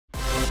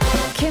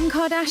Kim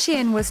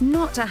Kardashian was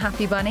not a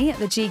happy bunny at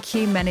the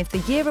GQ Men of the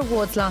Year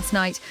Awards last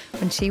night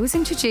when she was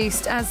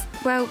introduced as,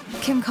 well,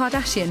 Kim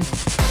Kardashian.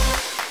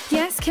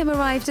 Yes, Kim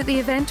arrived at the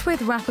event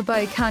with rapper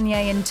beau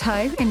Kanye in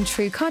tow in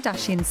true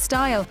Kardashian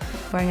style,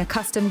 wearing a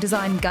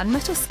custom-designed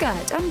gunmetal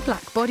skirt and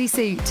black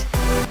bodysuit.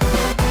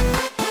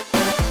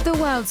 The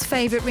world's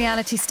favourite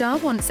reality star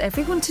wants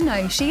everyone to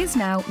know she is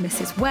now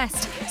Mrs.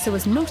 West, so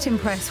was not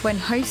impressed when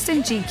host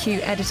and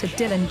GQ editor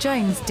Dylan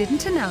Jones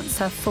didn't announce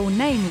her full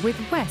name with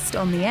West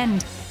on the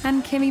end,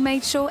 and Kimmy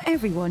made sure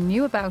everyone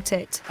knew about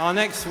it. Our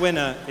next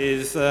winner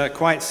is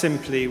quite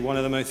simply one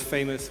of the most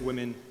famous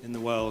women in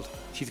the world.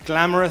 She's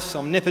glamorous,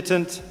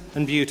 omnipotent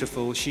and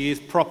beautiful. She is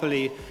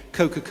properly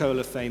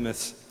Coca-Cola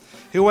famous.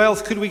 Who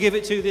else could we give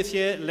it to this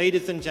year?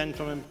 Ladies and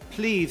gentlemen,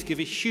 please give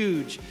a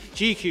huge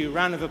GQ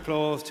round of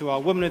applause to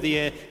our Woman of the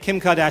Year, Kim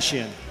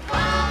Kardashian.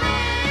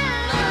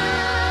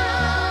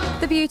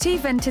 The beauty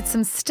vented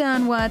some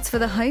stern words for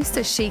the host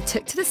as she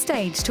took to the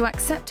stage to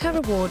accept her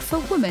award for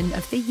Woman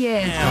of the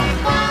Year.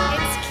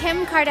 It's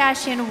Kim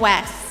Kardashian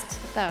West,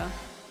 though.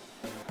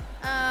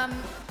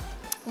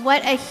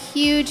 What a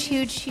huge,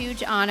 huge,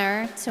 huge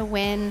honor to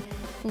win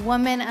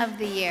Woman of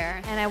the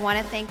Year. And I want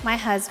to thank my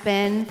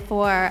husband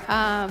for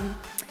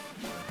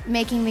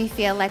making me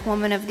feel like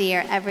Woman of the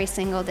Year every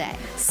single day.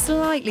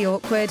 Slightly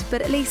awkward,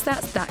 but at least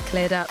that's that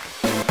cleared up.